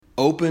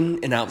Open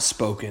and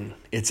outspoken,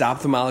 it's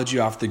Ophthalmology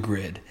Off the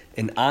Grid,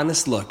 an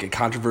honest look at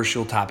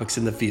controversial topics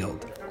in the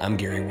field. I'm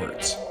Gary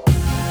Wörtz.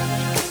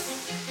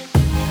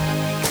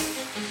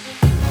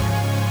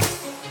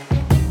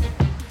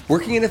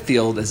 Working in a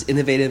field as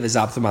innovative as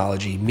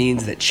ophthalmology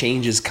means that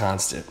change is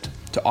constant.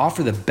 To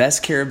offer the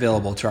best care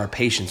available to our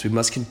patients, we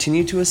must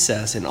continue to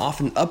assess and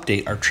often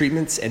update our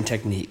treatments and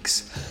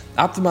techniques.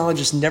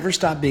 Ophthalmologists never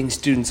stop being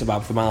students of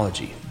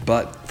ophthalmology,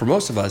 but for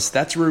most of us,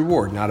 that's a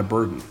reward, not a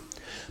burden.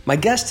 My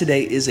guest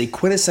today is a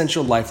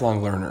quintessential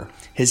lifelong learner.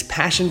 His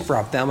passion for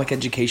ophthalmic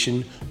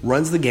education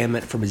runs the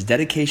gamut from his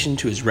dedication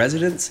to his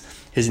residents,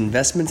 his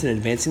investments in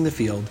advancing the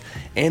field,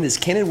 and his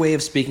candid way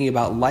of speaking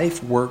about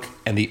life, work,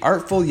 and the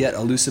artful yet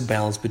elusive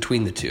balance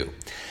between the two.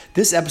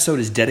 This episode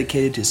is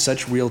dedicated to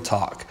such real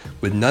talk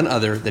with none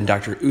other than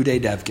Dr.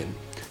 Uday Devgan,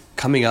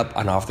 coming up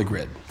on Off the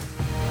Grid.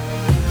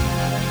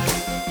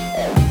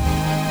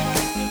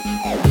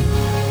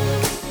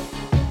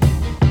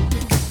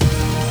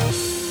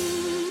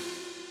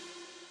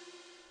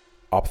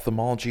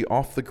 Ophthalmology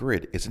Off the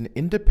Grid is an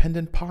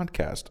independent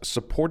podcast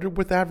supported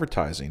with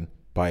advertising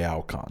by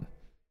Alcon.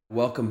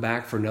 Welcome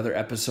back for another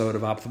episode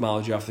of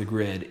Ophthalmology Off the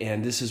Grid,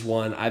 and this is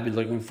one I've been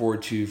looking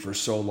forward to for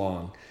so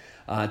long.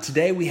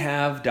 Today we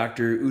have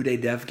Dr.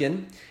 Uday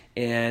Devgan,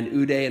 and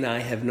Uday and I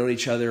have known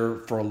each other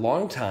for a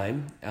long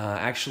time.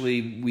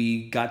 Actually,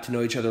 we got to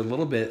know each other a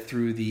little bit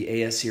through the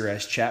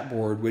ASCRS chat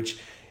board, which,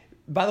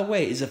 by the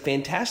way, is a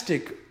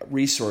fantastic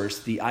resource.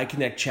 The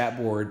iConnect chat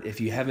board, if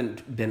you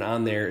haven't been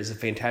on there, is a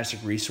fantastic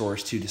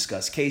resource to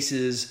discuss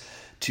cases,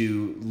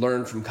 to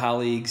learn from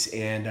colleagues,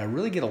 and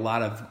really get a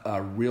lot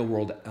of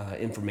real-world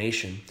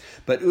information.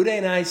 But Uday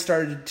and I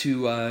started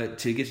to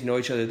get to know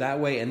each other that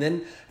way, and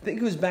then I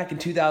think it was back in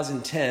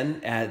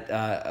 2010 at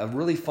a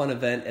really fun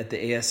event at the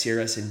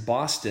ASCRS in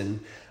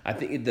Boston. I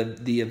think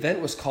the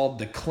event was called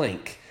The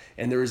Clink,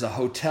 and there was a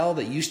hotel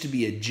that used to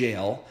be a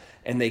jail,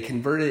 and they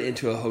converted it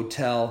into a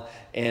hotel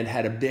and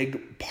had a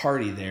big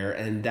party there.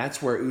 And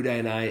that's where Uday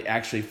and I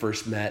actually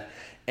first met.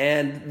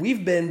 And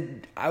we've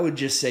been, I would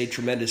just say,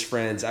 tremendous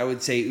friends. I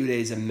would say Uday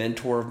is a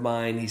mentor of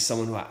mine. He's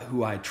someone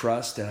who I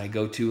trust and I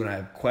go to when I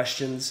have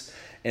questions.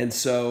 And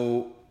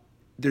so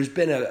there's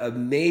been a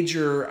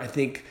major, I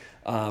think,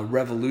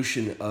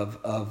 revolution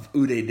of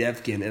Uday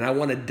Devgan, and I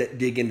want to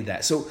dig into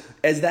that. So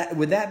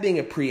with that being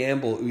a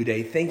preamble,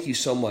 Uday, thank you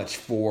so much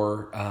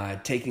for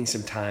taking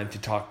some time to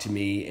talk to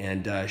me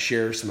and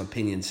share some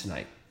opinions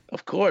tonight.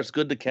 Of course,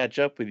 good to catch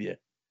up with you.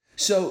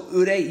 So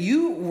Uday,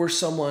 you were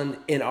someone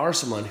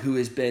who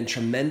has been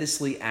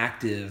tremendously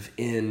active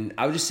in,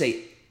 I would just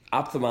say,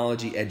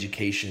 ophthalmology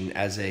education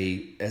as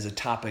a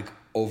topic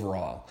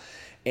overall.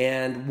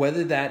 And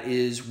whether that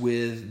is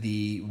with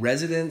the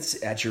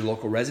residents at your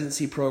local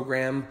residency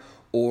program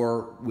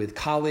or with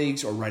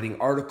colleagues or writing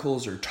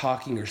articles or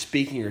talking or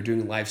speaking or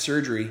doing live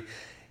surgery,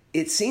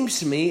 it seems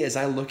to me as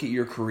I look at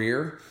your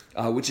career,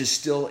 which is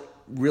still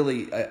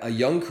really a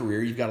young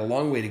career, you've got a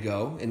long way to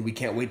go and we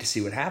can't wait to see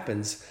what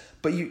happens,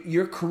 but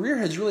your career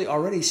has really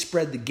already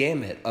spread the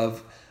gamut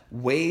of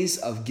ways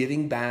of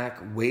giving back,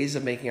 ways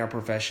of making our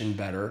profession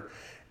better.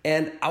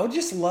 And I would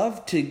just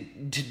love to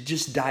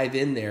just dive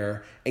in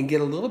there and get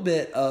a little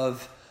bit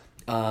of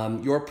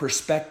your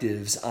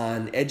perspectives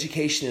on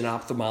education in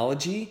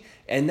ophthalmology.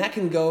 And that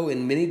can go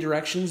in many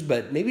directions,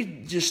 but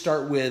maybe just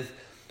start with,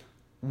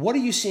 what are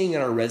you seeing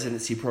in our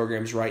residency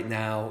programs right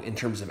now in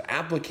terms of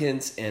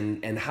applicants,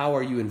 and how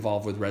are you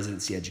involved with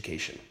residency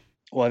education?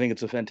 Well, I think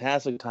it's a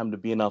fantastic time to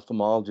be an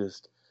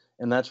ophthalmologist,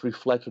 and that's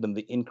reflected in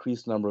the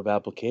increased number of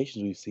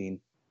applications we've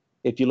seen.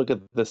 If you look at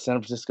the San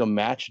Francisco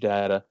match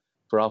data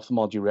for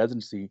ophthalmology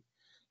residency,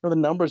 the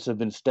numbers have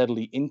been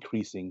steadily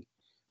increasing,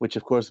 which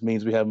of course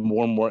means we have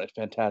more and more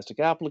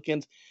fantastic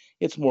applicants.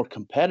 It's more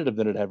competitive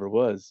than it ever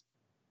was.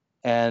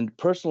 And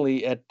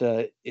personally at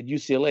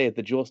UCLA, at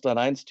the Joel Stein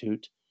Eye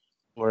Institute,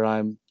 where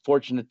I'm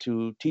fortunate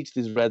to teach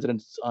these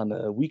residents on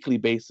a weekly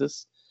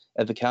basis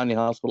at the county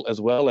hospital, as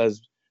well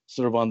as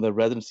serve on the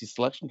residency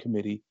selection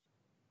committee,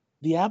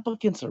 the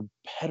applicants are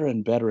better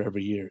and better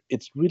every year.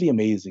 It's really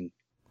amazing.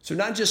 So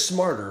not just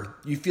smarter,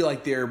 you feel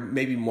like they're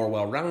maybe more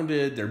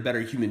well-rounded, they're better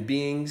human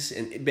beings,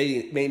 and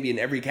maybe in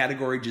every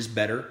category, just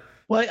better?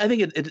 Well, I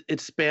think it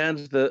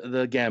spans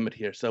the gamut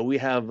here. So we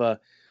have,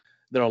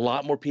 there are a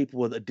lot more people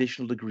with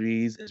additional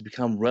degrees. It's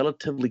become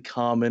relatively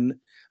common.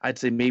 I'd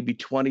say maybe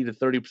 20 to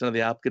 30% of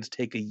the applicants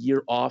take a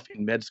year off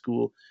in med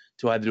school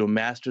to either do a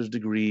master's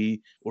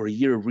degree or a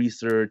year of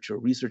research or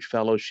research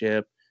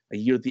fellowship, a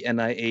year at the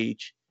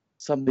NIH,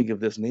 something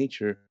of this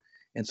nature.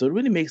 And so it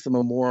really makes them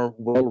a more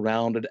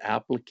well-rounded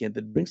applicant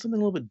that brings something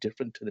a little bit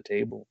different to the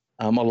table.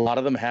 A lot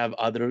of them have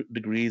other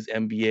degrees,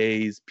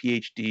 MBAs,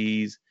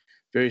 PhDs,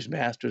 various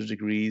master's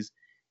degrees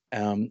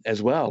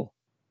as well.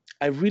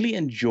 I've really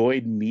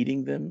enjoyed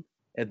meeting them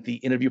at the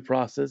interview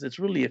process. It's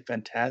really a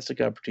fantastic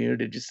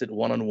opportunity to just sit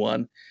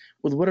one-on-one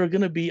with what are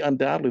going to be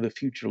undoubtedly the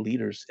future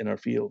leaders in our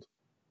field.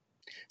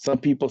 Some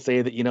people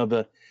say that,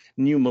 the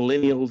new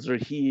millennials are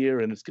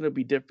here and it's going to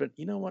be different.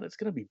 You know what? It's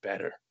going to be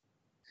better.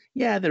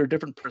 Yeah, there are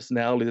different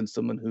personalities than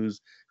someone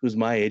who's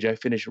my age. I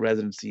finished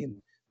residency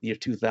in year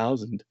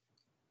 2000.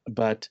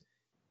 But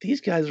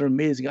these guys are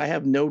amazing. I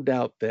have no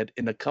doubt that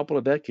in a couple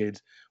of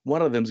decades,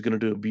 one of them is going to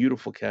do a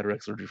beautiful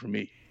cataract surgery for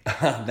me.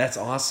 That's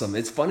awesome.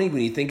 It's funny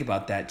when you think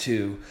about that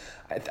too.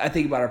 I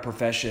think about our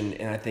profession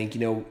and I think,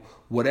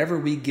 whatever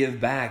we give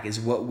back is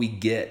what we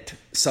get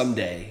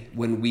someday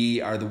when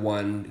we are the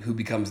one who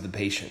becomes the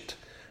patient.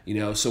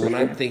 So when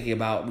I'm thinking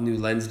about new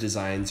lens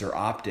designs or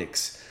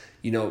optics,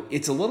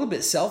 it's a little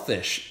bit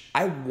selfish.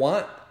 I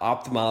want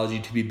ophthalmology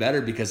to be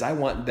better because I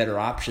want better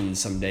options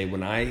someday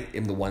when I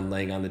am the one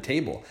laying on the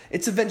table.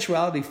 It's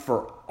eventuality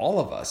for all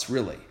of us,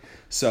 really.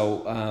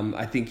 So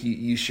I think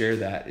you share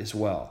that as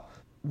well.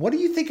 What do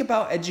you think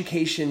about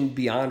education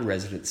beyond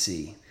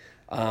residency?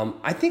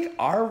 I think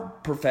our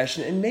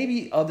profession, and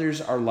maybe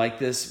others are like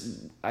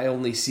this, I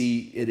only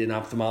see it in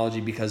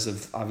ophthalmology because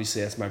of,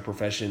 obviously, that's my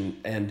profession,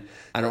 and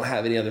I don't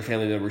have any other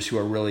family members who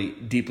are really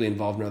deeply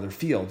involved in other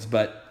fields.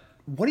 But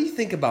what do you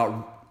think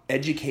about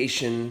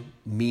education,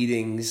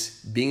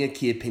 meetings, being a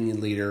key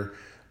opinion leader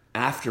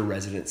after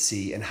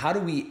residency, and how do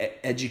we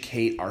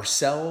educate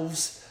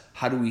ourselves?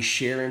 How do we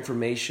share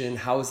information?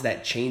 How is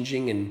that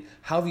changing? And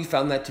how have you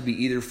found that to be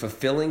either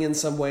fulfilling in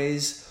some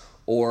ways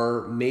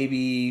or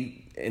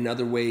maybe in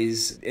other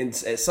ways? And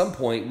at some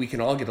point, we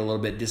can all get a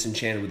little bit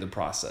disenchanted with the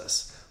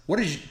process.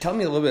 Tell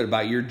me a little bit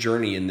about your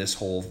journey in this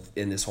whole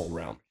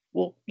realm.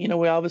 Well,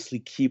 we obviously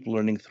keep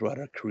learning throughout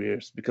our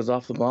careers because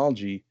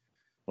ophthalmology,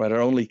 right, our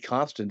only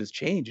constant is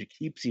change. It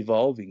keeps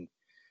evolving.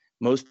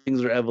 Most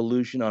things are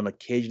evolution. On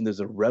occasion,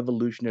 there's a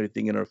revolutionary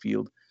thing in our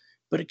field,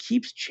 but it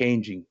keeps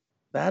changing.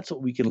 That's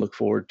what we can look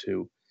forward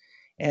to.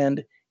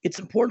 And it's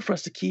important for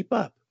us to keep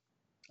up.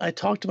 I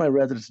talk to my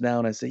residents now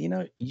and I say,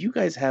 you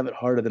guys have it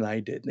harder than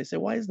I did. And they say,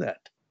 why is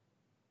that?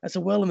 I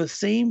said, well, in the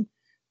same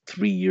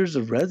 3 years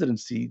of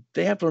residency,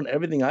 they have to learn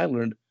everything I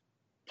learned,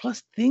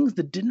 plus things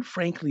that didn't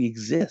frankly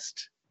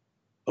exist.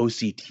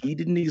 OCT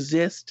didn't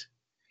exist.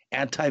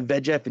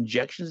 Anti-VEGF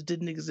injections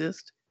didn't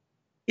exist.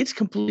 It's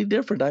completely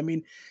different. I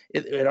mean,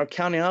 at our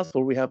county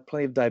hospital, we have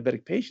plenty of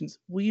diabetic patients.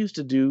 We used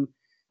to do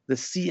the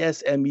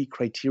CSME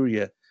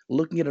criteria,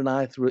 looking at an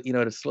eye through,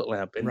 at a slit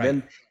lamp,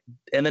 and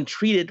then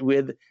treat it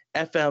with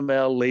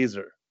FML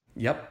laser.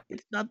 Yep.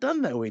 It's not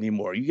done that way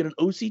anymore. You get an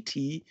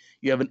OCT,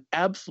 you have an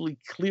absolutely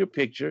clear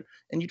picture,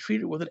 and you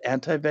treat it with an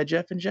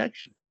anti-VEGF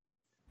injection.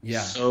 Yeah.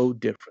 So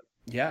different.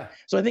 Yeah.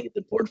 So I think it's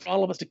important for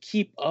all of us to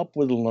keep up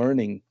with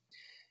learning.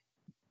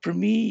 For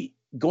me,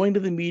 going to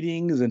the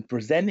meetings and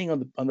presenting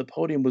on the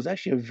podium was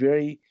actually a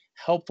very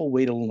helpful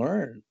way to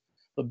learn.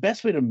 The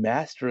best way to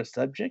master a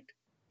subject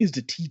is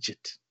to teach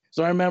it.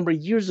 So I remember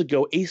years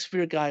ago,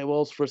 aspheric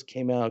IOLs first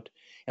came out,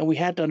 and we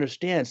had to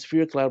understand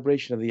spherical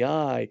aberration of the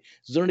eye,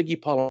 Zernike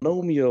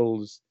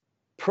polynomials,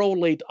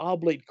 prolate,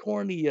 oblate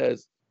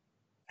corneas.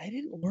 I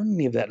didn't learn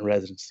any of that in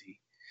residency.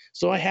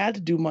 So I had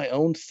to do my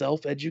own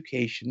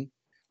self-education,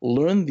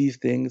 learn these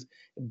things,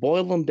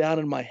 boil them down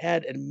in my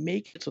head, and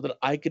make it so that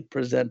I could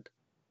present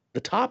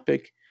the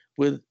topic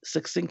with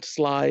succinct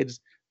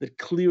slides that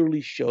clearly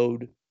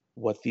showed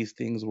what these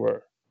things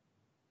were.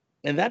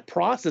 And that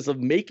process of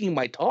making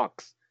my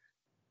talks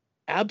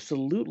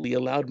absolutely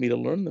allowed me to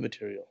learn the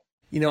material.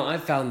 I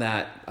found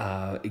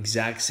that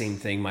exact same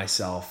thing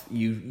myself.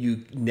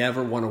 You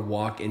never want to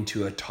walk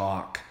into a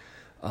talk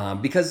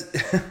because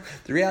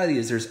the reality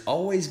is there's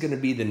always going to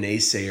be the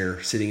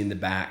naysayer sitting in the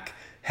back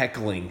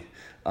heckling.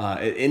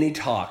 At any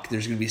talk,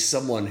 there's going to be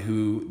someone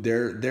who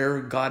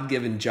their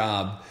God-given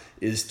job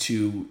is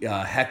to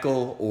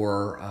heckle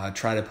or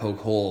try to poke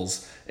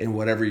holes in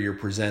whatever you're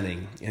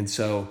presenting. And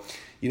so,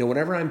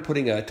 whenever I'm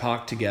putting a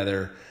talk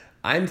together,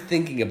 I'm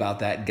thinking about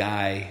that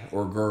guy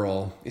or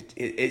girl.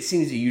 It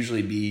seems to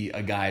usually be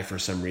a guy for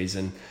some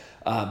reason,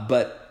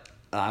 but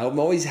I'm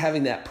always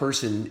having that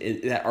person,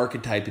 that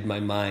archetype in my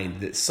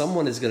mind that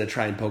someone is going to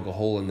try and poke a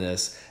hole in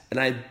this, and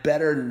I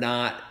better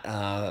not,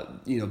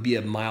 be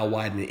a mile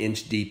wide and an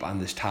inch deep on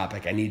this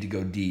topic. I need to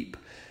go deep,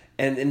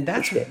 and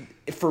that's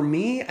for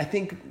me. I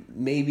think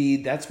maybe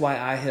that's why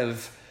I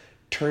have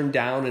turned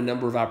down a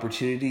number of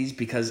opportunities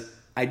because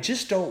I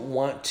just don't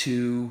want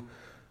to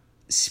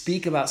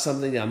speak about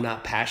something that I'm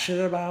not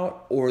passionate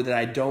about or that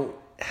I don't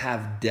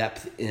have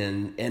depth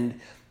in. And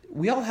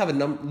we all have a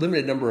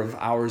limited number of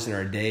hours in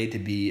our day to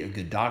be a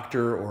good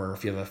doctor, or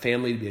if you have a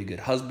family, to be a good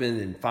husband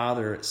and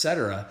father,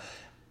 etc.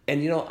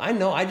 And, I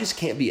know I just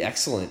can't be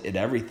excellent at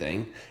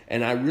everything,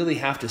 and I really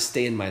have to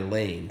stay in my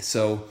lane.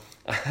 So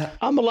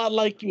I'm a lot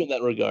like you in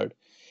that regard,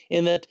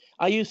 in that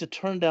I used to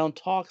turn down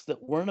talks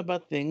that weren't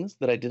about things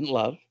that I didn't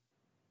love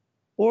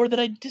or that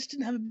I just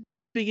didn't have a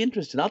big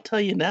interest in. I'll tell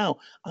you now,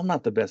 I'm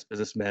not the best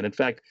businessman. In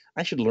fact,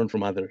 I should learn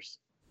from others.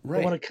 Right.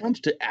 But when it comes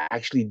to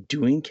actually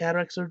doing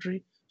cataract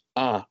surgery,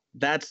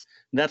 that's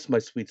my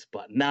sweet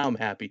spot. Now I'm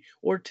happy.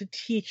 Or to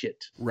teach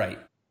it. Right.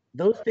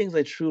 Those things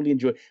I truly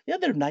enjoy. The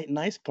other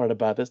nice part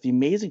about this, the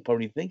amazing part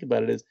when you think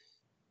about it, is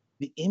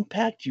the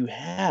impact you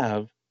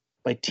have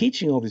by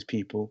teaching all these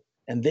people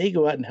and they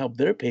go out and help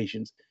their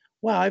patients.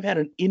 Wow, I've had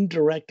an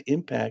indirect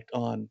impact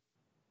on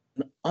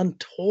an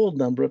untold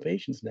number of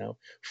patients now,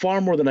 far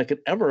more than I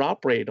could ever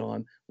operate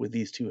on with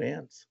these two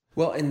hands.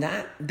 Well, and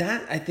that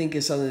I think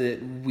is something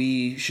that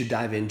we should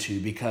dive into,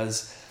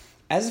 because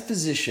as a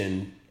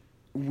physician,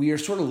 we are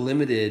sort of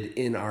limited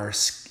in our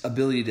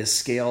ability to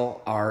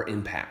scale our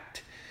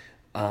impact.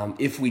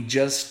 If we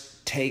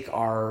just take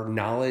our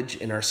knowledge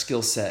and our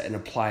skill set and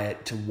apply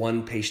it to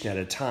one patient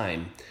at a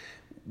time,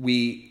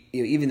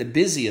 even the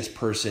busiest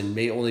person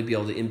may only be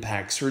able to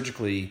impact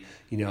surgically,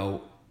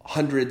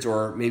 hundreds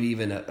or maybe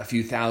even a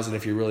few thousand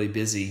if you're really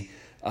busy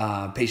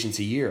patients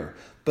a year.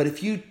 But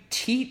if you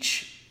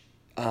teach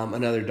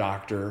another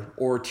doctor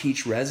or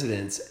teach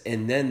residents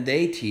and then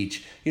they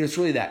teach, it's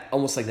really that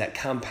almost like that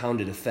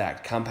compounded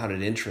effect,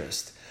 compounded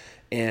interest,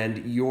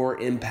 and your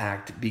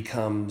impact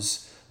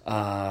becomes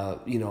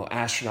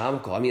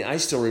astronomical. I mean, I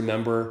still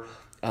remember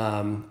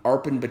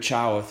Arpan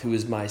Bachawith, who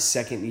was my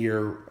second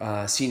year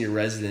senior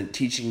resident,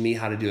 teaching me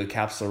how to do a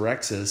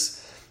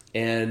capsulorhexis,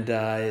 and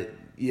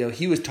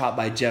he was taught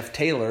by Jeff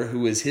Taylor,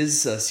 who was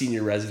his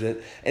senior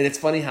resident. And it's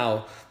funny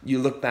how you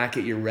look back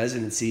at your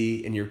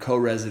residency and your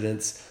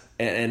co-residents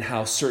and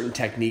how certain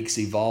techniques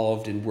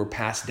evolved and were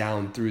passed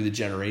down through the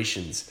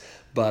generations.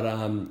 But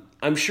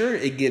I'm sure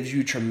it gives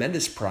you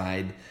tremendous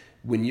pride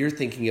when you're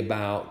thinking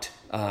about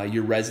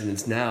your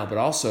residents now, but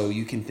also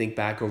you can think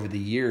back over the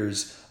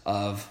years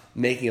of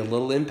making a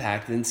little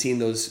impact and then seeing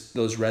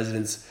those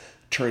residents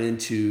turn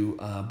into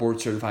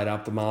board-certified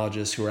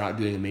ophthalmologists who are out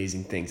doing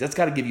amazing things. That's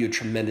got to give you a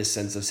tremendous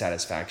sense of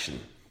satisfaction.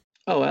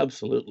 Oh,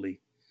 absolutely.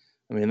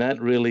 I mean,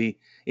 that really,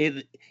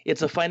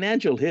 it's a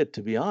financial hit,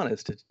 to be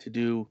honest, to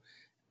do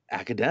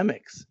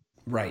academics.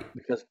 Right.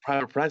 Because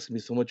private practice can be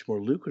so much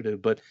more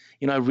lucrative. But,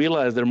 I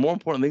realize there are more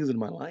important things in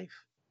my life.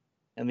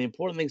 And the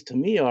important things to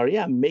me are,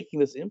 making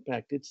this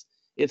impact.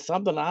 It's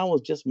something I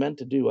was just meant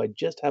to do. I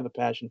just have a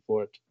passion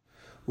for it.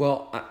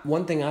 Well,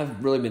 one thing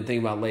I've really been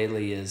thinking about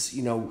lately is,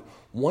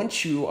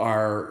 once you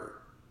are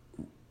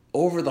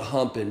over the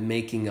hump in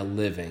making a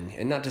living,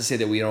 and not to say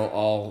that we don't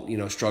all,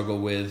 struggle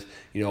with,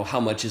 how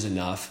much is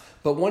enough,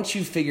 but once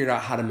you've figured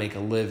out how to make a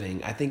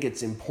living, I think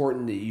it's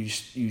important that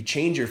you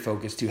change your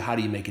focus to how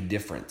do you make a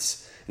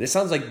difference. And it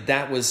sounds like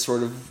that was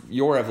sort of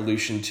your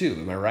evolution too.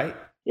 Am I right?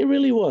 It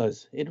really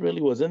was. It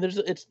really was. And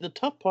it's the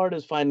tough part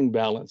is finding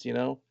balance,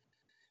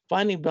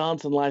 Finding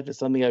balance in life is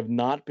something I've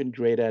not been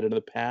great at in the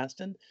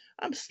past, and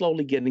I'm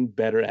slowly getting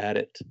better at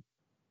it.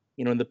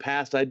 In the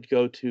past, I'd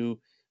go to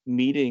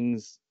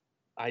meetings.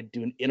 I'd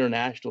do an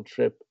international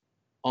trip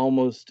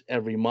almost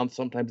every month,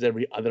 sometimes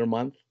every other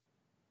month.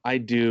 I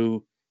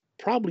do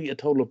probably a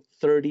total of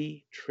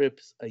 30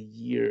 trips a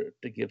year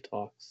to give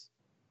talks.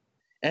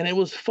 And it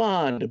was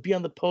fun to be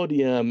on the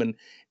podium and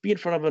be in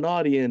front of an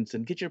audience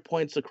and get your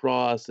points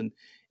across and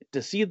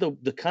to see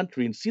the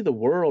country and see the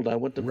world. I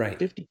went to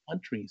 50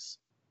 countries.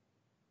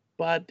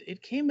 But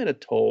it came at a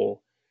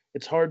toll.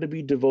 It's hard to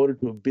be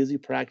devoted to a busy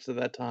practice at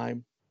that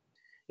time.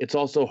 It's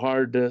also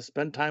hard to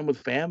spend time with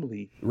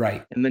family.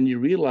 Right. And then you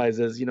realize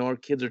as, our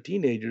kids are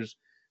teenagers,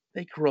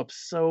 they grow up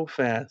so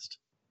fast.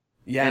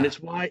 Yeah. And it's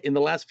why in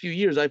the last few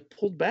years, I've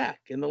pulled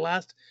back. In the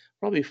last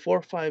probably 4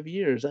 or 5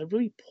 years, I've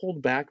really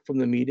pulled back from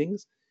the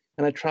meetings,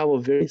 and I travel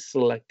very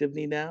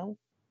selectively now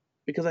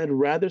because I'd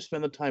rather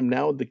spend the time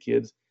now with the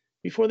kids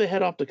before they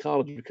head off to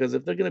college. Because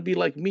if they're going to be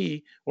like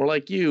me or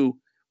like you,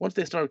 once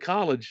they start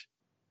college,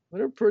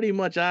 they're pretty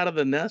much out of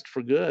the nest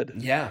for good.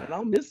 Yeah. And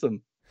I'll miss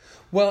them.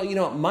 Well,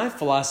 my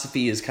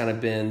philosophy has kind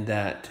of been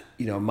that,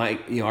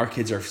 our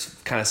kids are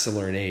kind of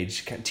similar in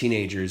age,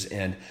 teenagers,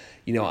 and,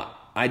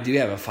 I do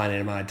have a finite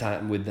amount of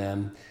time with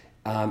them.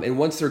 And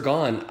once they're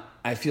gone,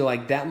 I feel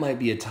like that might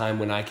be a time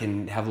when I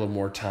can have a little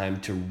more time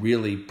to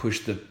really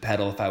push the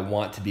pedal if I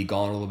want to be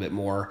gone a little bit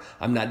more.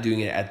 I'm not doing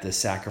it at the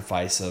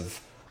sacrifice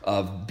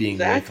of being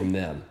away from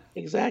them.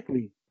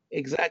 Exactly.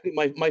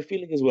 My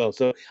feeling as well.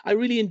 So I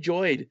really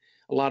enjoyed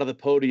a lot of the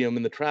podium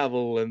and the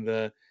travel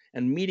and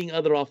meeting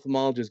other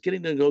ophthalmologists,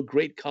 getting to know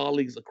great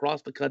colleagues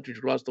across the country,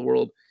 across the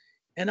world.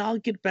 And I'll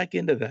get back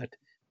into that.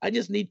 I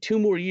just need 2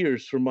 more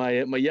years for my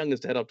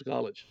youngest to head off to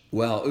college.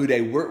 Well,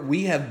 Uday,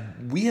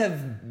 we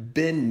have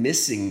been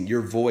missing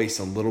your voice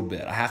a little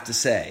bit, I have to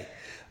say.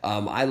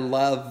 I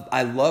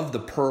love the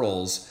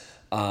pearls.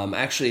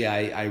 Actually,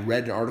 I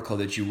read an article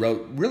that you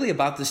wrote really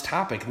about this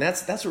topic, and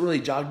that's what really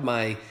jogged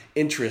my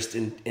interest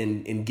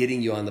in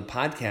getting you on the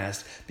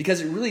podcast, because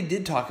it really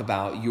did talk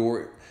about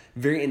your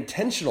very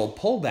intentional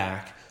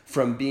pullback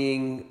from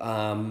being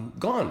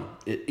gone,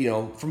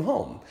 from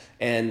home,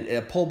 and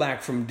a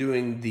pullback from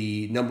doing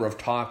the number of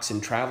talks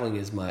and traveling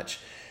as much.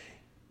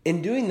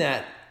 In doing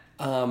that,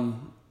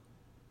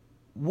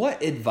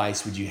 what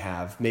advice would you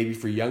have maybe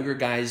for younger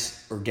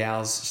guys or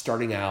gals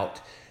starting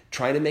out,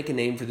 trying to make a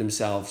name for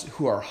themselves,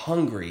 who are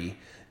hungry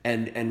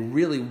and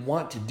really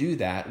want to do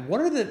that?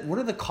 What are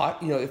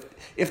the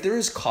if there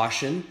is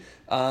caution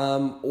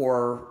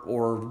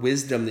or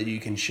wisdom that you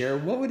can share,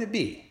 what would it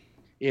be?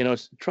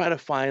 Try to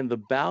find the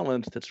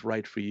balance that's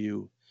right for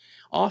you.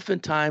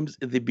 Oftentimes,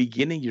 at the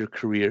beginning of your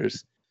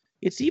careers,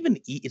 it's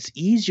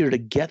easier to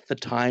get the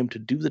time to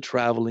do the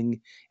traveling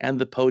and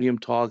the podium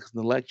talks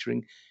and the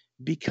lecturing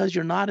because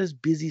you're not as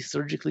busy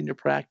surgically in your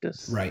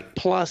practice. Right.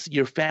 Plus,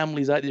 your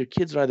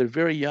kids are either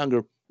very young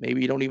or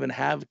Maybe you don't even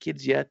have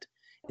kids yet,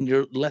 and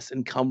you're less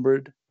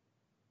encumbered.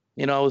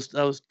 I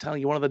was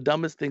telling you, one of the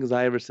dumbest things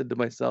I ever said to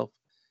myself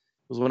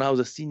was when I was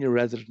a senior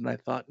resident, and I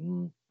thought,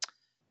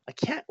 I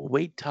can't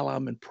wait till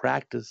I'm in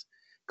practice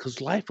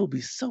because life will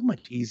be so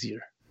much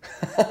easier.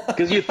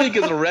 Because you think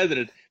as a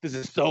resident, this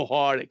is so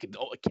hard. It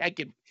can't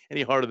get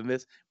any harder than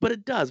this, but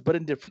it does, but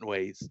in different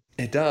ways.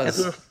 It does.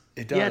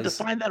 It does. Yeah, to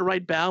find that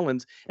right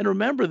balance. And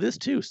remember this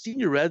too,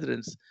 senior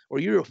residents, or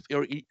you're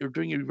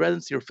doing your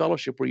residency or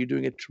fellowship where you're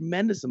doing a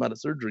tremendous amount of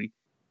surgery,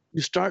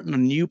 you start in a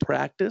new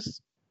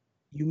practice,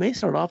 you may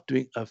start off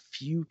doing a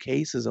few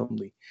cases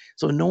only.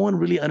 So no one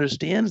really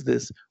understands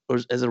this, or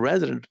as a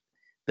resident,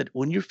 that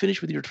when you're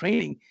finished with your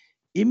training,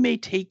 it may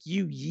take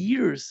you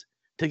years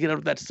to get out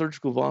of that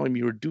surgical volume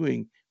you were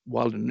doing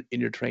while in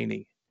your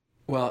training.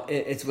 Well,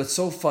 it's what's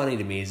so funny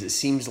to me is it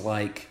seems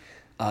like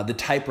the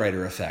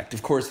typewriter effect.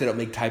 Of course, they don't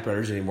make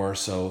typewriters anymore,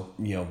 so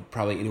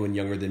probably anyone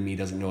younger than me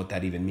doesn't know what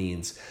that even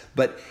means.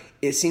 But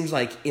it seems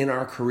like in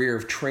our career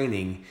of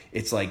training,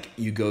 it's like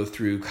you go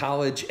through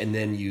college and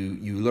then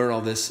you learn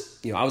all this.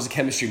 I was a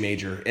chemistry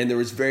major, and there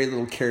was very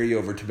little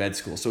carryover to med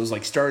school. So it was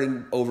like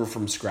starting over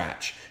from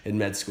scratch in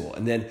med school,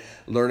 and then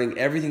learning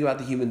everything about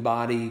the human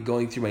body,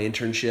 going through my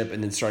internship,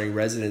 and then starting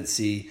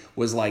residency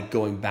was like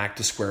going back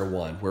to square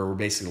one, where we're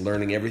basically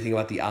learning everything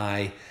about the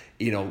eye.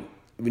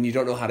 When you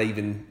don't know how to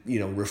even,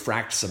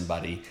 refract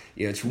somebody,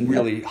 it's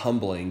really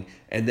humbling.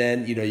 And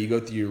then, you go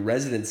through your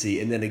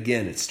residency, and then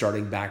again, it's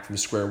starting back from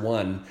square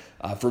one.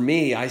 For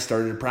me, I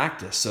started to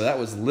practice. So that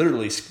was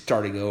literally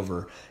starting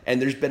over.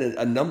 And there's been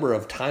a number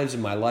of times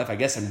in my life, I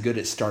guess I'm good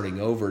at starting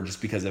over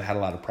just because I've had a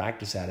lot of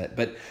practice at it.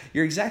 But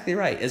you're exactly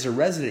right. As a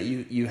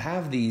resident, you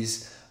have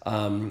these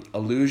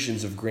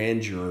illusions of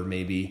grandeur,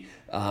 maybe,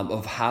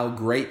 of how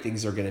great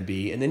things are going to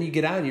be. And then you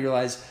get out and you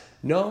realize,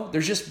 no,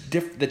 there's just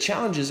the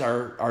challenges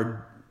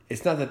are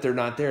it's not that they're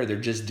not there, they're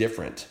just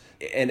different.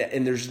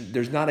 And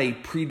there's not a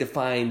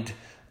predefined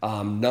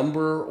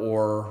number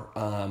or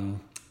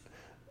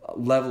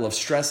level of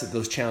stress that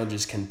those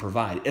challenges can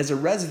provide. As a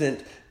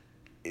resident,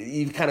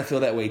 you kind of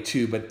feel that way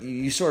too, but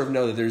you sort of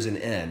know that there's an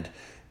end.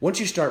 Once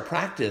you start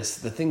practice,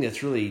 the thing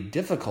that's really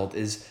difficult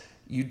is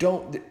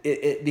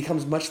it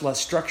becomes much less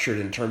structured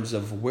in terms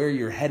of where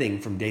you're heading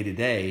from day to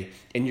day,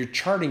 and you're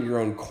charting your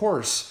own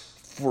course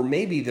for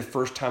maybe the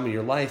first time in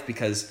your life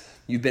because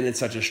you've been in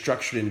such a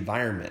structured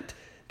environment.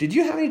 Did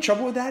you have any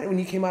trouble with that when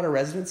you came out of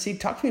residency?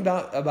 Talk to me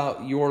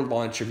about your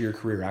launch of your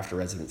career after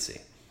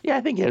residency. Yeah,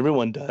 I think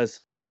everyone does.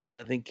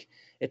 I think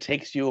it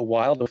takes you a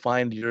while to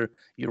find your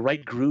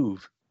right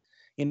groove.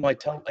 I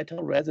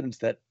tell residents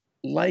that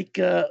like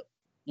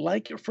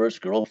your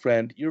first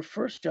girlfriend, your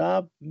first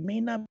job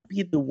may not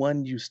be the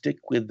one you stick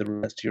with the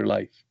rest of your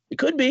life. It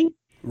could be.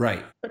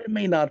 Right. But it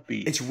may not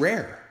be. It's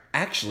rare.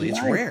 Actually,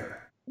 it's rare.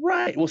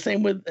 Right. Well,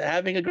 same with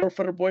having a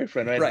girlfriend or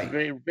boyfriend, right? Right. It's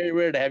very, very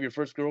rare to have your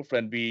first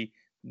girlfriend be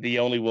the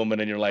only woman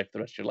in your life the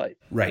rest of your life.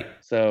 Right.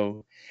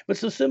 So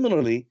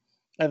similarly,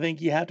 I think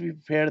you have to be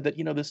prepared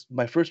that,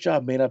 my first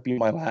job may not be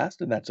my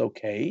last, and that's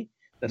okay.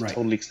 That's right.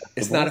 Totally acceptable.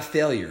 It's not a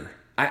failure.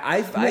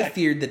 I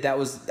feared that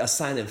was a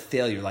sign of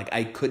failure, like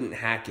I couldn't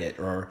hack it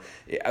or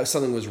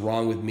something was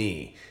wrong with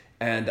me.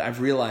 And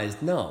I've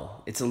realized,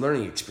 no, it's a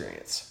learning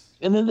experience.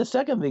 And then the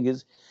second thing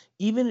is,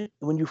 even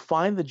when you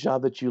find the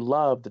job that you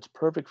love, that's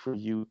perfect for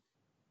you,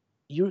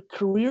 your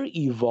career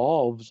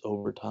evolves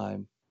over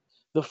time.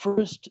 The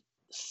first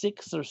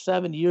 6 or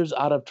 7 years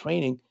out of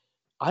training,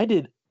 I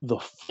did the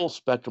full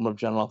spectrum of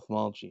general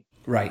ophthalmology.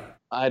 Right.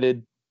 I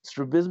did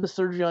strabismus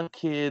surgery on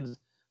kids,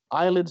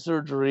 eyelid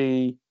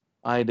surgery.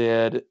 I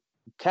did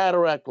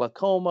cataract,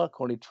 glaucoma,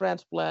 cornea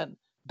transplant,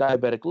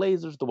 diabetic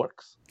lasers, the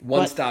works.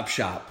 One-stop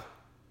shop.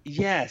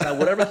 Yes,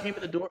 whatever came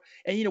in the door.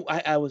 And,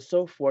 I was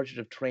so fortunate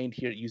to have trained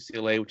here at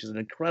UCLA, which is an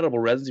incredible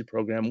residency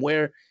program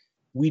where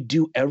we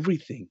do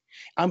everything.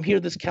 I'm here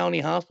at this county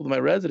hospital with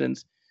my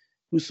residents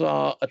who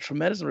saw a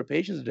tremendous number of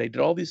patients today,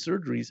 did all these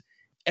surgeries.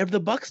 The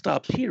buck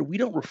stops here. We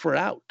don't refer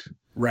out.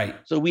 Right.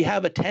 So we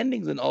have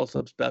attendings in all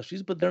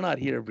subspecialties, but they're not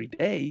here every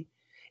day.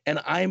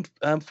 And I'm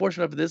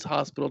fortunate for this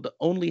hospital to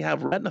only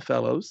have retina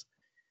fellows.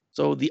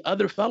 So the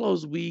other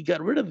fellows, we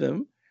got rid of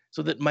them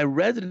so that my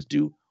residents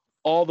do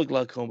all the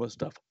glaucoma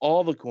stuff,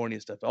 all the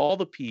cornea stuff, all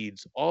the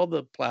peds, all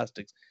the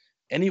plastics.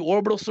 Any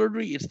orbital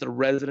surgery, it's the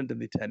resident and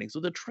the attending. So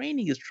the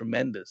training is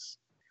tremendous.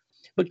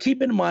 But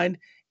keep in mind,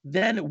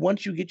 then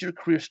once you get your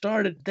career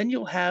started, then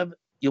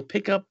you'll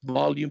pick up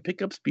volume,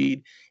 pick up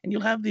speed, and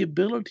you'll have the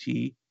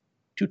ability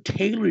to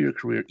tailor your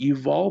career,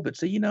 evolve it.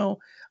 Say,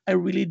 I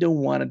really don't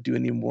want to do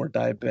any more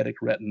diabetic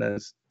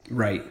retinas.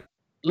 Right.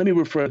 Let me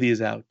refer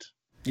these out.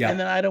 Yeah. And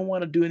then I don't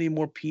want to do any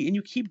more and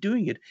you keep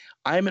doing it.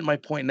 I'm at my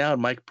point now in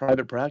my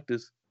private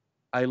practice.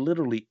 I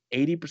literally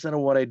 80% of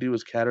what I do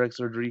is cataract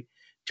surgery,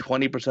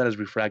 20% is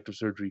refractive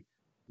surgery.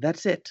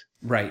 That's it.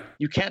 Right.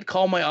 You can't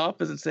call my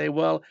office and say,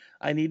 well,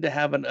 I need to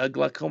have a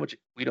glaucoma.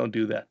 We don't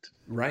do that.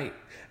 Right.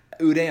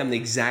 Uday, I'm the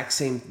exact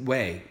same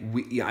way.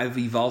 I've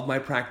evolved my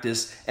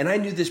practice, and I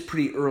knew this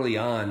pretty early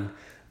on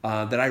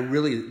that I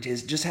really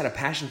just had a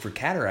passion for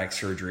cataract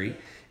surgery.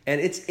 And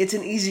it's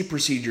an easy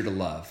procedure to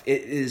love.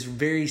 It is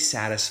very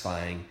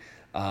satisfying.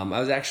 I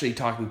was actually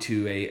talking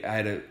to I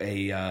had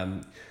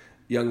a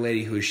young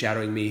lady who was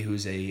shadowing me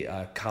who's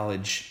a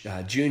college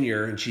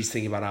junior, and she's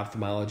thinking about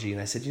ophthalmology.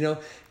 And I said,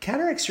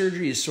 cataract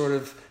surgery is sort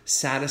of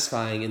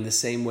satisfying in the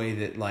same way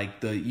that like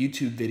the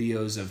YouTube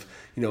videos of,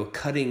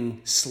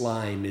 cutting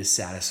slime is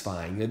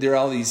satisfying. There are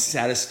all these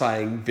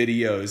satisfying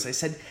videos. I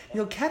said,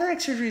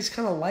 cataract surgery is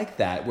kind of like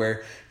that,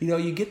 where,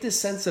 you get this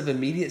sense of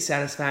immediate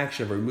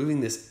satisfaction of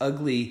removing this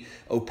ugly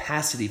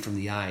opacity from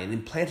the eye and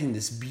implanting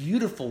this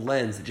beautiful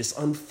lens that just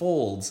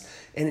unfolds,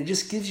 and it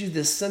just gives you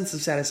this sense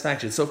of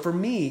satisfaction. So for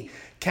me,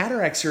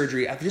 cataract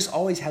surgery, I've just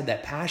always had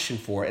that passion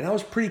for it, and I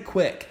was pretty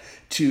quick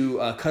to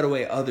cut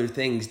away other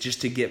things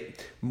just to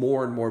get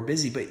more and more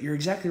busy. But you're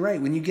exactly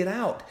right. When you get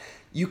out,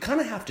 you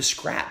kind of have to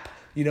scrap.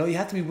 You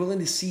have to be willing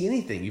to see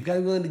anything. You've got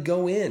to be willing to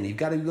go in. You've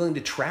got to be willing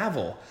to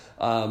travel.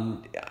 I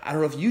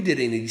don't know if you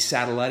did any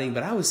satelliting,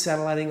 but I was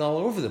satelliting all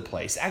over the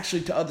place,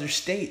 actually to other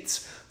states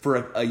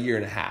for a year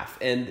and a half.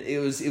 And it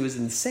was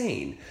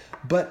insane.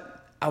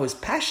 But I was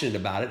passionate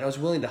about it. I was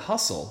willing to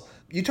hustle.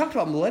 You talked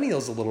about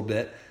millennials a little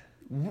bit.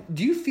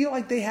 Do you feel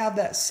like they have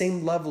that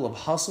same level of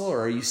hustle,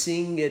 or are you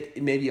seeing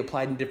it maybe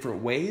applied in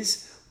different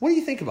ways? What do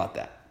you think about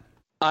that?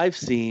 I've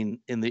seen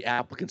in the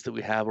applicants that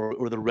we have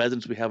or the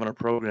residents we have in our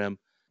program,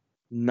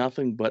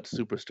 nothing but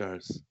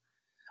superstars.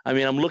 I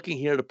mean, I'm looking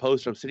here at a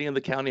poster. I'm sitting in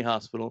the county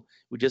hospital.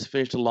 We just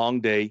finished a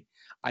long day.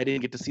 I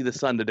didn't get to see the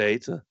sun today.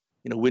 It's a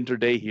winter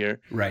day here.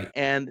 Right.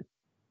 And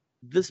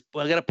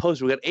I got a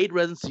poster. We got 8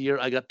 residents here.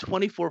 I got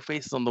 24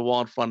 faces on the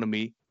wall in front of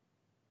me.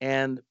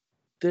 And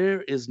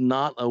there is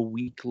not a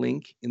weak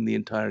link in the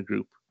entire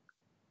group.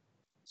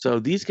 So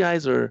these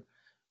guys are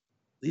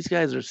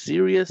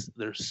serious.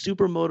 They're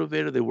super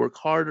motivated. They work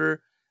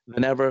harder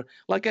than ever.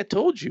 Like I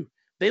told you,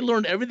 they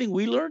learned everything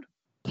we learned,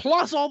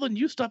 plus all the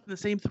new stuff in the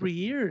same 3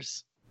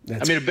 years.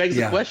 It begs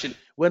the question: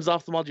 when's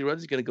ophthalmology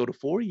residency going to go to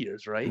 4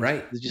 years? Right.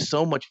 Right. There's just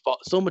so much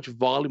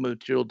volume of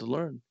material to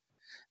learn,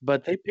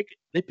 but they pick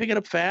it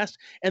up fast,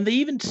 and they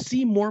even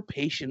see more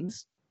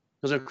patients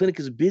because our clinic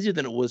is busier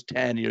than it was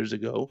 10 years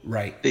ago.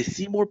 Right. They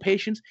see more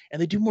patients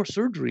and they do more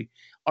surgery.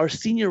 Our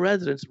senior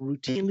residents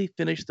routinely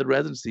finish the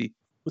residency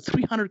with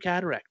 300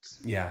 cataracts.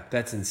 Yeah,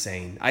 that's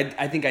insane.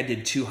 I think I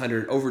did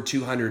over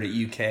 200 at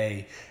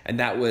UK, and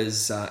that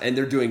was, and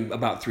they're doing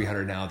about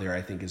 300 now there,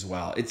 I think, as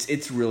well.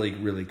 It's really,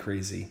 really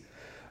crazy.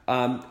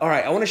 All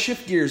right, I want to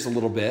shift gears a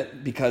little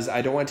bit because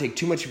I don't want to take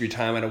too much of your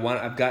time.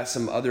 I've got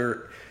some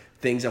other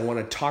things I want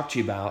to talk to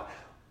you about,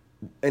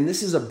 and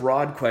this is a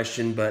broad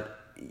question, but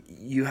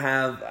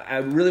I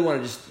really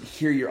want to just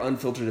hear your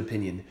unfiltered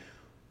opinion.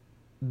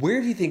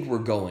 Where do you think we're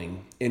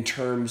going in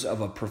terms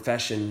of a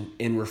profession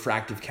in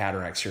refractive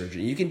cataract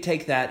surgery? You can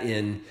take that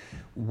in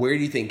where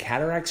do you think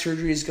cataract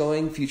surgery is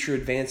going, future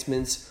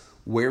advancements,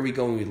 where are we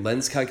going with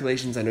lens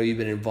calculations? I know you've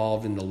been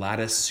involved in the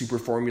lattice super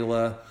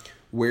formula.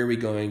 Where are we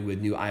going with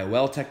new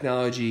IOL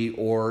technology,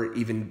 or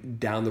even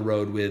down the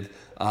road with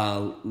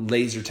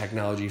laser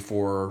technology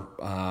for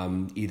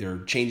either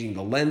changing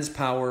the lens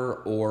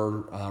power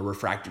or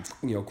refractive,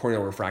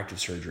 corneal refractive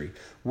surgery?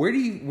 Where do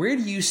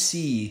you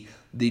see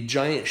the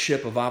giant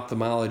ship of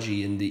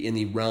ophthalmology in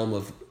the realm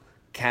of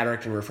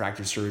cataract and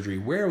refractive surgery?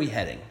 Where are we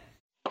heading?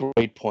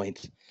 Great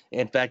point.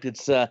 In fact,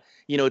 it's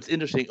it's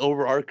interesting.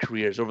 Over our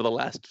careers, over the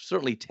last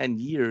certainly 10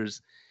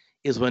 years,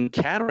 is when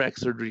cataract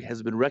surgery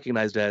has been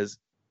recognized as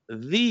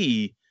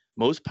the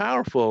most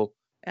powerful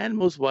and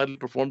most widely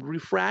performed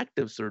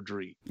refractive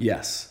surgery.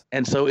 Yes.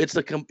 And so it's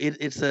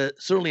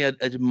certainly a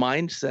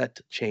mindset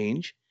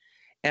change,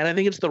 and I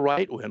think it's the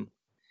right one.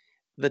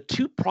 The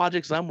 2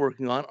 projects I'm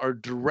working on are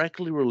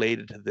directly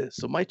related to this.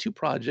 So my 2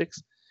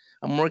 projects,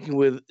 I'm working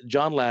with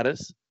John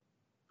Lattice,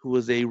 who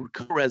was a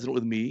co-resident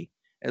with me,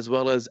 as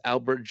well as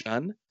Albert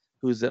Jun,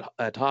 who's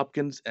at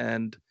Hopkins,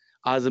 and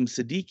Azam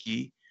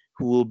Siddiqui,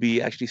 who will be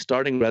actually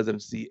starting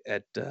residency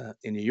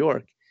in New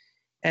York.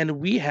 And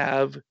we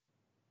have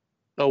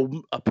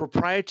a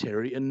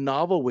proprietary and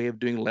novel way of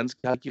doing lens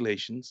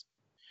calculations,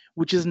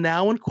 which is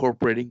now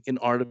incorporating an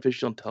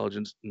artificial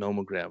intelligence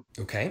nomogram.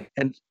 Okay.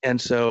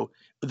 And so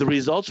the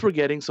results we're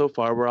getting so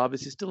far, we're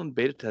obviously still in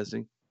beta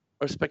testing,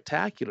 are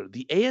spectacular.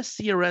 The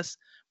ASCRS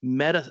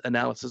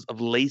meta-analysis of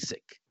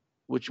LASIK,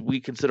 which we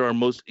consider our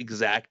most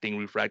exacting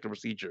refractive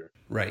procedure,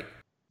 right,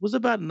 was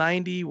about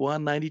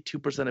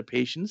 92% of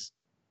patients,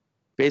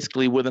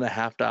 basically within a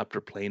half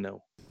diopter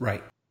plano.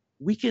 Right.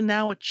 We can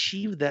now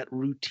achieve that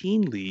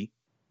routinely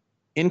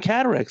in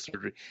cataract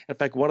surgery. In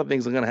fact, one of the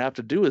things I'm going to have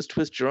to do is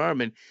twist your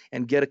arm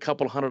and get a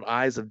couple hundred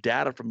eyes of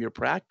data from your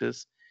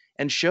practice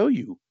and show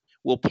you.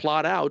 We'll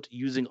plot out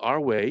using our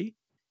way,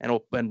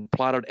 and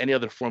plot out any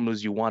other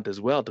formulas you want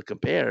as well to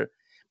compare,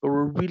 but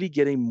we're really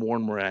getting more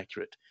and more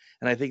accurate.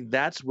 And I think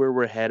that's where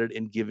we're headed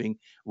in giving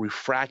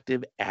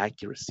refractive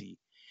accuracy.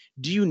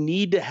 Do you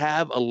need to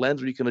have a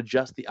lens where you can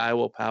adjust the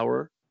IOL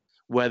power,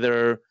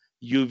 whether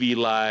UV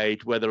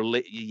light, whether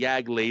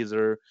YAG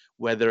laser,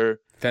 whether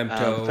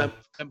femto?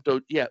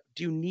 Yeah.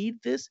 Do you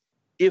need this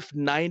if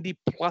 90+%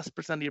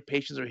 of your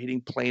patients are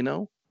hitting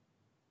plano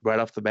right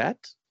off the bat?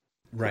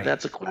 Right.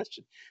 That's a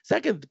question.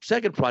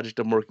 Second project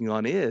I'm working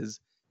on is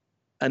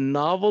a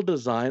novel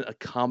design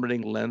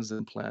accommodating lens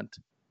implant.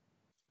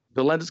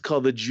 The lens is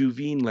called the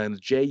Juvene lens,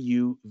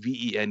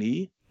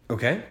 Juvene.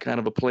 Okay. Kind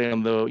of a play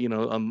on the,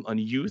 on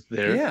youth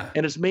there. Yeah.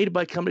 And it's made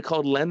by a company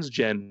called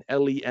LensGen,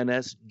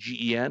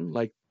 LensGen,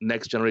 like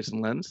next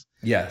generation lens.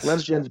 Yes.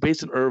 LensGen is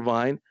based in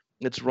Irvine.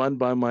 It's run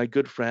by my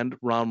good friend,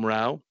 Ram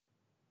Rao.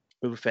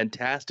 We have a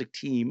fantastic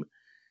team.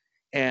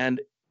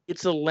 And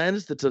it's a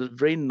lens that's a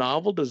very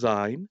novel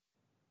design,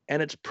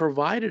 and it's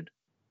provided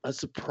a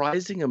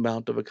surprising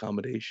amount of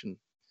accommodation.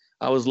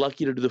 I was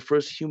lucky to do the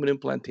first human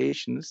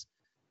implantations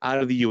out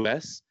of the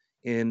US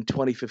in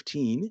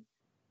 2015.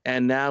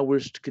 And now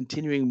we're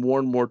continuing more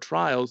and more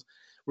trials.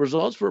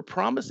 Results were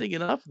promising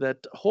enough that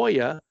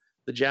Hoya,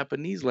 the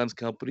Japanese lens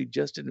company,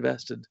 just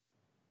invested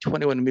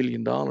 $21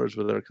 million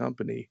with our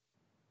company.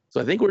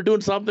 So I think we're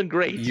doing something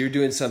great. You're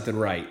doing something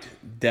right.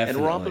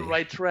 Definitely. And we're on the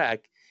right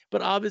track.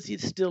 But obviously,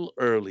 it's still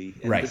early.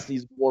 And Right. This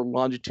needs more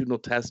longitudinal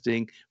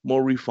testing,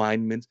 more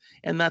refinements.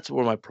 And that's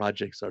where my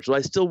projects are. So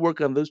I still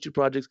work on those two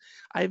projects.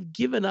 I've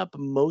given up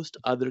most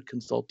other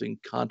consulting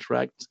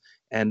contracts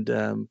and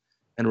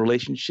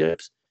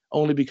relationships,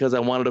 only because I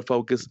wanted to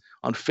focus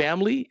on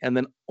family and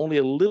then only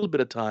a little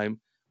bit of time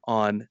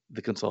on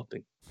the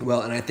consulting.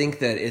 Well, and I think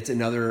that it's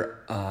another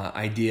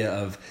idea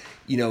of,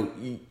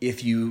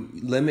 if you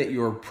limit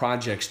your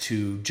projects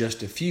to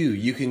just a few,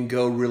 you can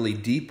go really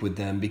deep with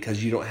them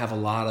because you don't have a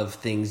lot of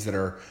things that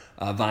are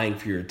vying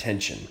for your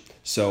attention.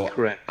 So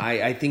Correct.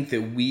 I think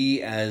that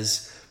we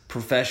as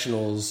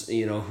professionals,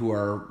 who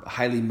are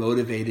highly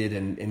motivated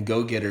and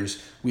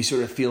go-getters, we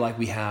sort of feel like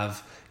we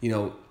have,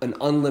 an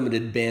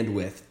unlimited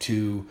bandwidth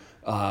to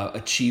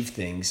achieve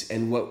things.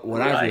 And what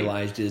Right. I've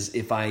realized is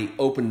if I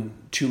open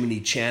too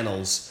many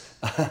channels,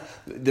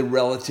 the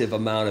relative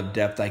amount of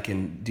depth I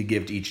can to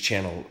give to each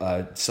channel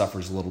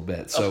suffers a little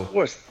bit. So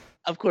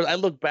Of course, I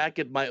look back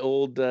at my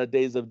old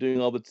days of doing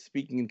all the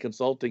speaking and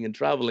consulting and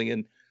traveling,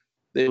 and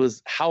it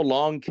was how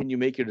long can you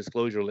make your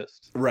disclosure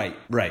list? right.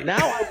 Now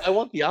I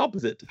want the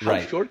opposite. How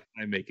Right. short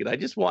can I make it? I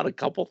just want a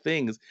couple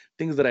things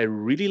that I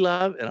really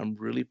love and I'm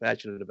really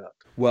passionate about.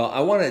 Well, I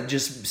want to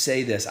just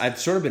say this. I've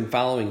sort of been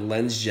following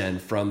LensGen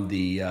from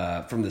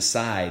the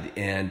side,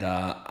 and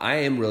I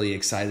am really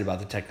excited about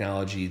the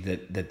technology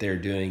that they're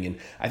doing. And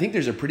I think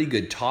there's a pretty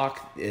good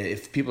talk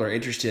if people are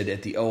interested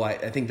at the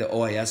I think the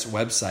OIS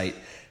website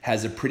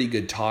has a pretty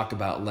good talk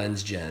about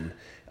LensGen.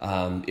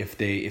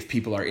 If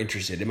people are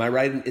interested, am I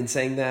right in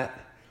saying that?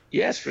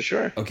 Yes, for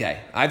sure.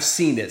 Okay, I've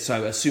seen it, so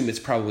I assume it's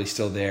probably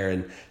still there,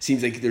 and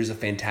seems like there's a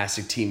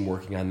fantastic team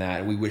working on that,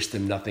 and we wish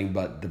them nothing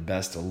but the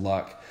best of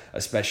luck.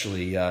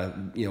 Especially,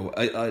 an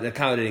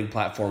accommodating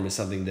platform is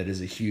something that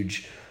is a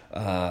huge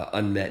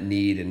unmet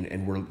need,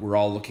 and we're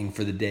all looking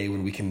for the day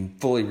when we can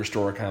fully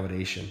restore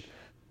accommodation.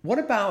 What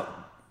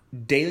about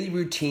daily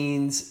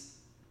routines,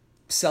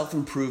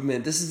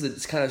 self-improvement? This is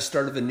the kind of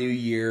start of a new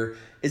year.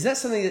 Is that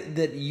something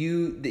that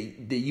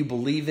you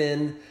believe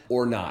in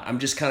or not? I'm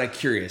just kind of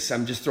curious.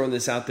 I'm just throwing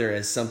this out there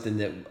as something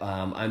that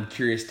I'm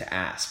curious to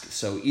ask.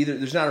 So either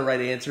there's not a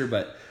right answer,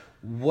 but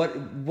what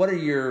are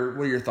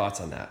your thoughts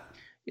on that?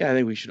 Yeah, I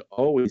think we should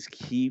always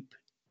keep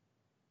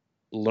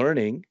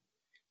learning,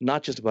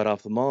 not just about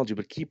ophthalmology,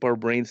 but keep our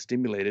brains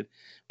stimulated,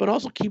 but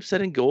also keep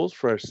setting goals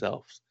for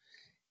ourselves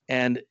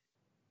and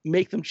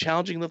make them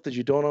challenging enough that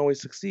you don't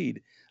always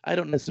succeed. I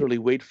don't necessarily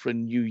wait for a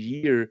new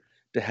year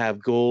to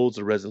have goals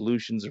or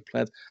resolutions or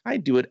plans. I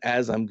do it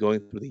as I'm going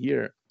through the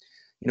year.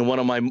 One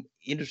of my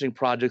interesting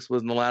projects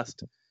was in the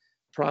last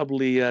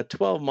probably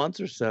 12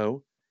 months or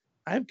so,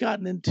 I've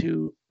gotten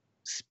into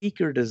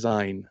speaker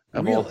design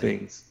of all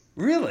things.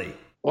 Really?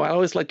 Well, I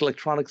always liked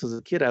electronics as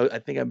a kid. I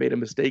think I made a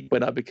mistake by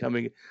not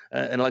becoming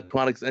an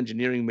electronics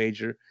engineering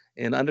major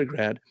in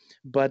undergrad.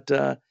 But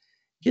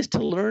just to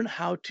learn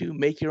how to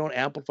make your own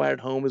amplifier at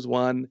home is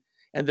one.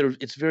 And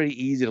it's very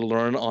easy to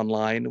learn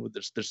online.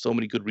 There's so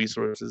many good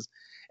resources.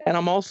 And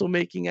I'm also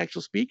making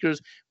actual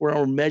speakers where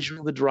I'm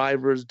measuring the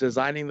drivers,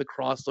 designing the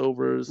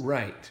crossovers,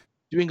 Right.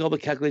 doing all the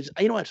calculations.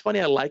 It's funny.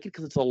 I like it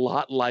because it's a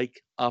lot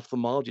like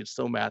ophthalmology. It's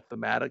so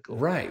mathematical.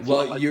 Right. It's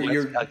Well, like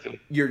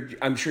you're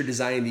I'm sure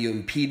designing the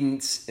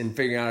impedance and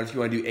figuring out if you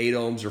want to do 8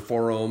 ohms or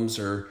 4 ohms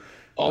or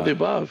all the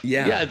above.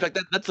 Yeah. In fact,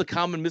 that's a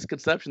common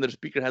misconception that a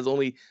speaker has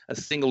only a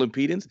single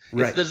impedance.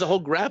 Right. There's a whole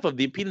graph of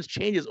the impedance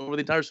changes over the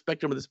entire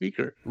spectrum of the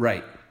speaker.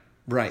 Right.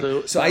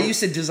 So I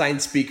used to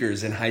design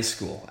speakers in high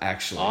school,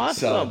 actually.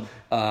 Awesome.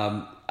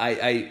 So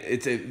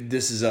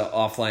this is an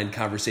offline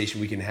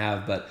conversation we can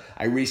have, but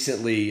I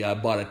recently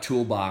bought a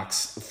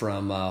toolbox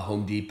from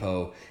Home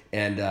Depot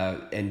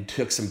and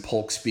took some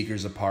Polk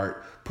speakers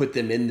apart, put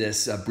them in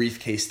this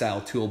briefcase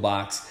style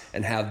toolbox,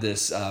 and have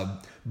this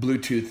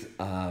Bluetooth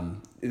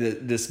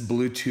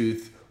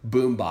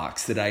boom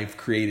box that I've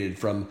created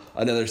from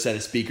another set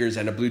of speakers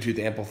and a Bluetooth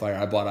amplifier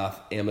I bought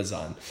off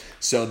Amazon.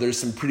 So there's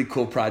some pretty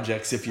cool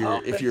projects if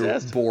you're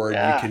bored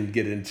you can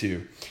get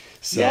into.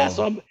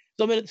 So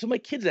my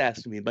kids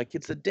asked me. My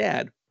kid said,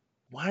 "Dad,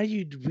 why are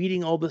you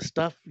reading all this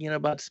stuff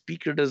about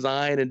speaker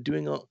design and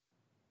doing all?"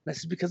 And I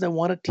said, "Because I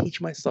want to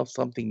teach myself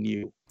something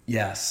new."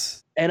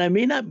 Yes. And I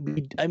may not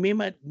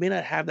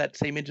have that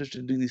same interest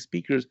in doing these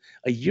speakers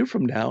a year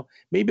from now.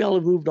 Maybe I'll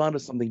have moved on to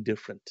something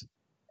different,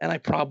 and I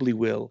probably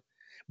will.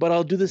 But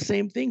I'll do the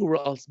same thing where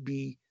I'll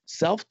be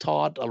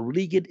self-taught. I'll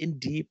really get in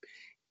deep,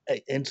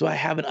 and so I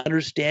have an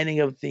understanding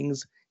of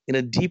things in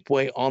a deep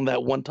way on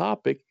that one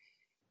topic.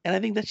 And I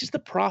think that's just the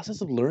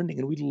process of learning,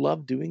 and we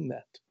love doing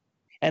that.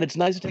 And it's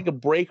nice to take a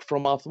break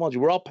from ophthalmology.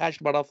 We're all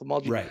passionate about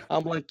ophthalmology. Right.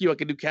 I'm like you. I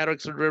can do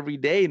cataract surgery every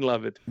day and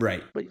love it.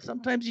 Right. But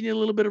sometimes you need a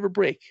little bit of a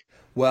break.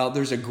 Well,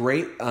 there's a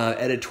great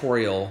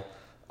editorial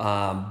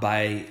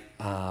by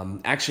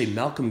actually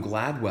Malcolm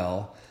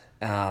Gladwell,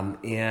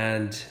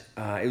 and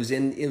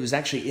it was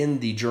actually in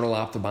the journal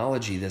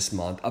Ophthalmology this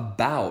month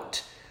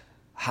about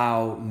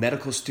how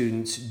medical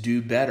students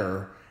do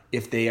better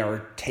if they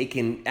are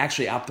taken,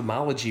 actually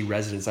ophthalmology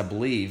residents, I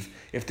believe,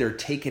 if they're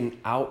taken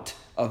out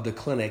of the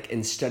clinic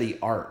and study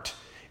art.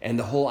 And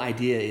the whole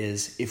idea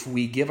is if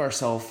we give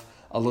ourselves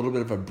a little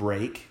bit of a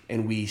break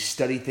and we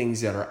study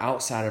things that are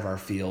outside of our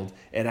field,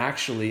 it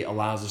actually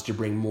allows us to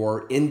bring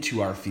more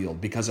into our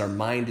field because our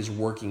mind is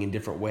working in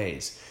different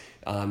ways.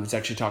 It's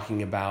actually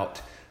talking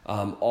about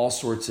all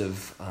sorts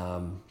of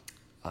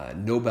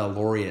Nobel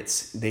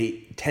laureates.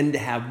 They tend to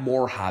have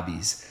more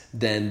hobbies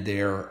than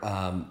their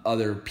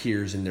other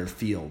peers in their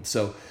field.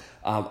 So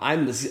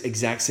I'm the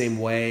exact same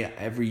way.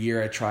 Every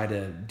year I try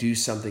to do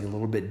something a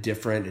little bit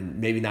different, and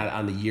maybe not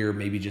on the year,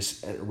 maybe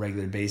just at a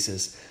regular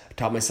basis. I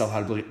taught myself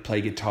how to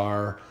play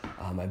guitar.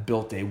 I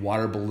built a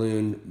water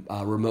balloon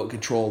remote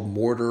controlled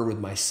mortar with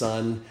my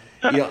son.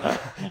 You know,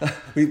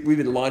 we've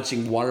been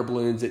launching water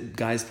balloons at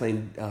guys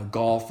playing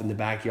golf in the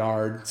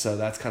backyard, so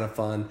that's kind of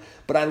fun.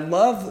 But I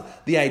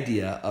love the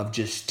idea of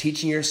just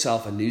teaching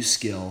yourself a new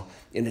skill,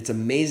 and it's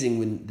amazing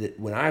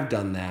when I've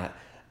done that.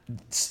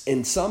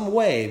 In some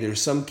way,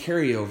 there's some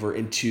carryover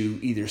into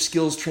either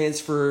skills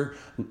transfer,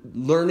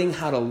 learning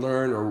how to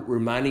learn, or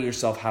reminding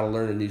yourself how to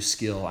learn a new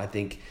skill. I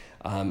think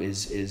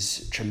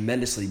is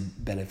tremendously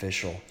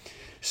beneficial.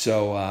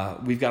 So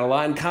we've got a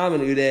lot in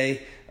common,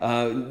 Uday,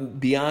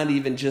 beyond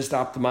even just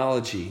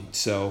ophthalmology.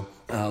 So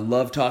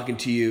love talking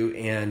to you.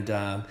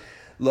 And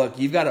look,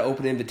 you've got an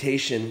open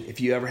invitation. If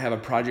you ever have a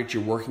project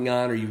you're working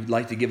on or you'd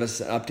like to give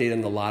us an update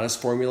on the Lattice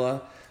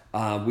formula,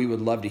 we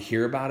would love to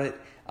hear about it.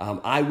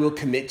 I will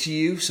commit to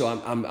you, so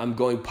I'm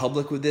going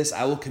public with this.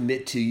 I will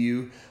commit to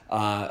you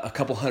a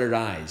couple hundred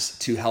eyes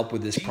to help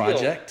with this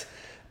project.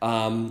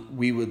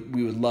 We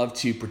would love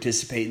to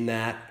participate in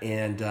that,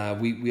 and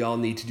we all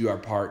need to do our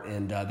part.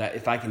 And that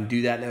if I can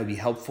do that, that would be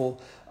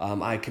helpful.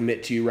 I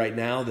commit to you right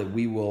now that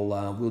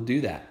we'll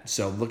do that.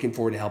 So looking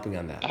forward to helping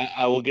on that.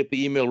 I will get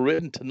the email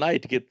written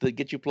tonight to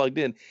get you plugged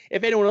in.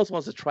 If anyone else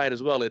wants to try it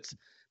as well, the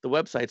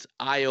website's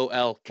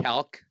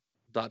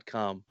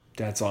iolcalc.com.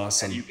 That's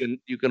awesome. And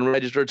you can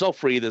register. It's all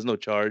free. There's no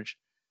charge.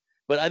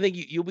 But I think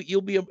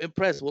you'll be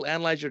impressed. We'll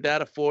analyze your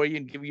data for you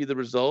and give you the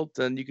results,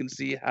 and you can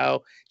see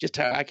how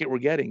accurate we're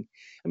getting.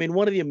 I mean,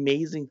 one of the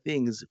amazing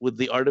things with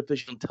the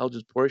artificial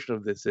intelligence portion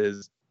of this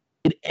is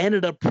it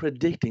ended up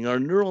predicting, our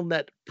neural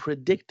net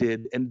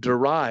predicted and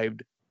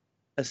derived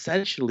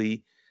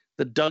essentially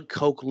the Doug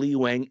Koch Lee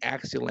Wang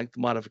axial length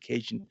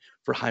modification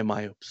for high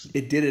myopes.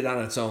 It did it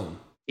on its own.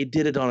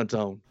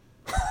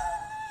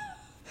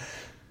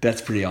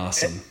 That's pretty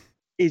awesome.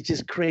 It's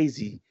just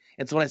crazy.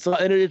 And so when I saw,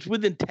 and it's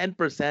within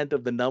 10%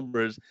 of the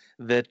numbers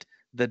that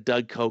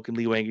Doug Koch and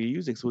Lee Wang are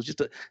using. So it's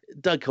just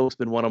Doug Koch's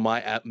been one of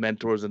my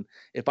mentors, and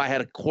if I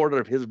had a quarter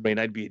of his brain,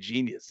 I'd be a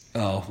genius.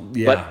 Oh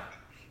yeah, but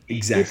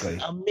exactly.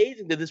 It's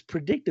amazing that this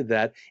predicted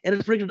that, and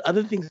it's predicted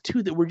other things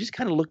too that we're just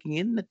kind of looking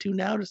into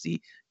now to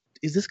see,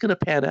 is this going to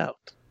pan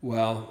out?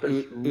 Well,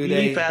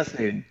 really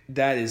fascinating.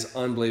 That is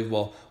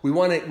unbelievable. We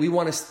want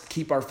to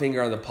keep our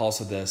finger on the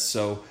pulse of this.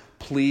 So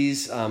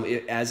please,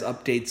 as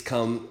updates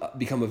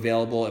become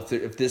available,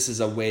 if this is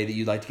a way that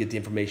you'd like to get the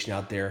information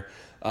out there,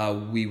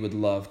 we would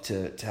love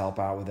to help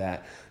out with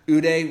that.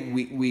 Uday,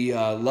 we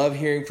love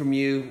hearing from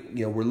you.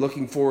 You know, we're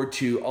looking forward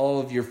to all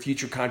of your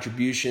future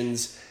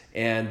contributions,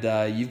 and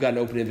you've got an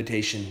open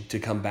invitation to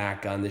come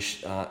back on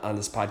this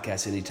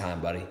podcast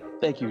anytime, buddy.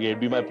 Thank you, Gabe. It'd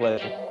be my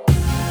pleasure.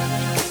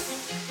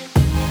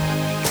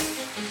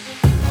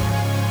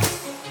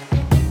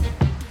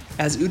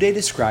 As Uday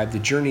described, the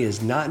journey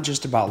is not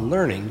just about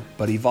learning,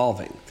 but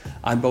evolving.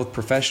 On both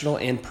professional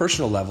and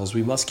personal levels,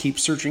 we must keep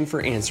searching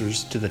for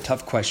answers to the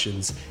tough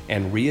questions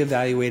and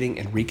reevaluating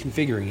and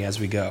reconfiguring as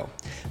we go.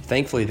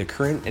 Thankfully, the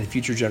current and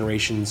future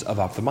generations of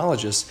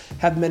ophthalmologists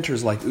have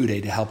mentors like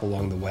Uday to help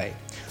along the way.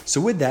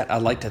 So with that,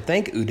 I'd like to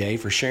thank Uday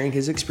for sharing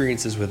his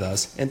experiences with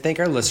us and thank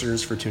our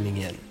listeners for tuning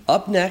in.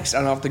 Up next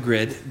on Off the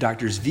Grid,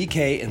 Doctors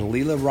VK and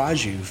Leela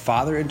Raju,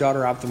 father and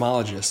daughter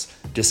ophthalmologists,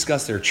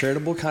 discuss their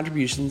charitable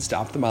contributions to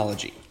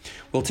ophthalmology.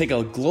 We'll take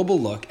a global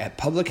look at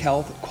public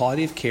health,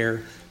 quality of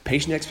care,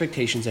 patient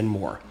expectations, and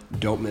more.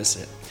 Don't miss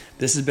it.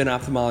 This has been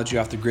Ophthalmology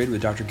Off the Grid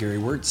with Dr. Gary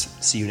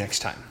Wörtz. See you next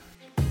time.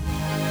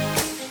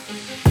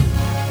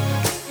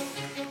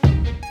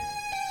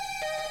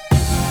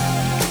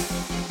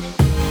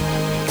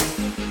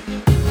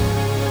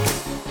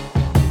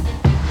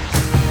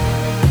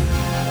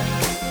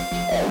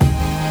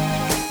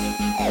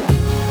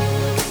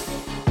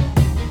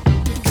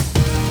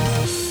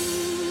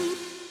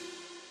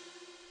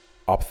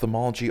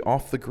 Ophthalmology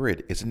Off the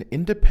Grid is an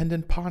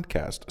independent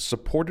podcast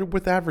supported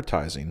with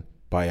advertising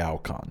by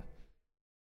Alcon.